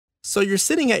So you're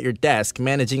sitting at your desk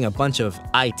managing a bunch of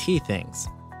IT things,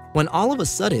 when all of a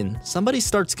sudden somebody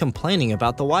starts complaining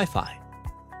about the Wi-Fi.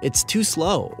 It's too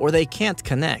slow, or they can't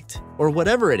connect, or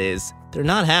whatever it is, they're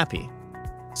not happy.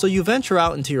 So you venture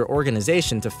out into your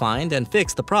organization to find and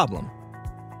fix the problem.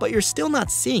 But you're still not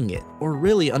seeing it or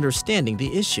really understanding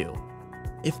the issue.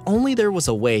 If only there was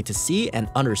a way to see and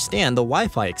understand the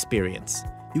Wi-Fi experience,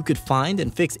 you could find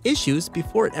and fix issues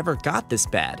before it ever got this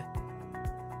bad.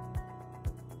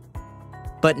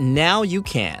 But now you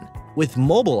can, with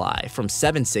Mobileye from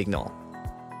 7SIGNAL.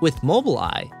 With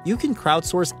Mobileye, you can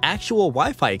crowdsource actual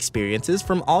Wi-Fi experiences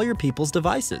from all your people's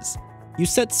devices. You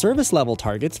set service level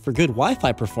targets for good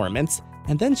Wi-Fi performance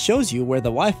and then shows you where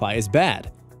the Wi-Fi is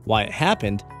bad, why it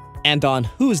happened, and on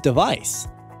whose device.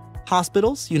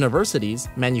 Hospitals, universities,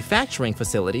 manufacturing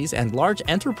facilities, and large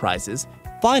enterprises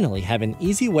finally have an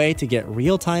easy way to get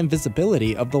real-time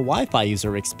visibility of the Wi-Fi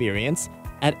user experience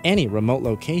at any remote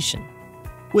location.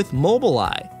 With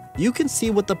Mobileye, you can see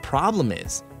what the problem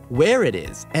is, where it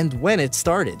is, and when it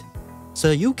started.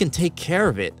 So you can take care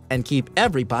of it and keep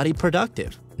everybody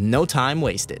productive. No time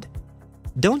wasted.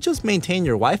 Don't just maintain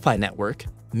your Wi-Fi network,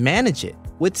 manage it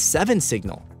with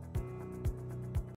 7SIGNAL.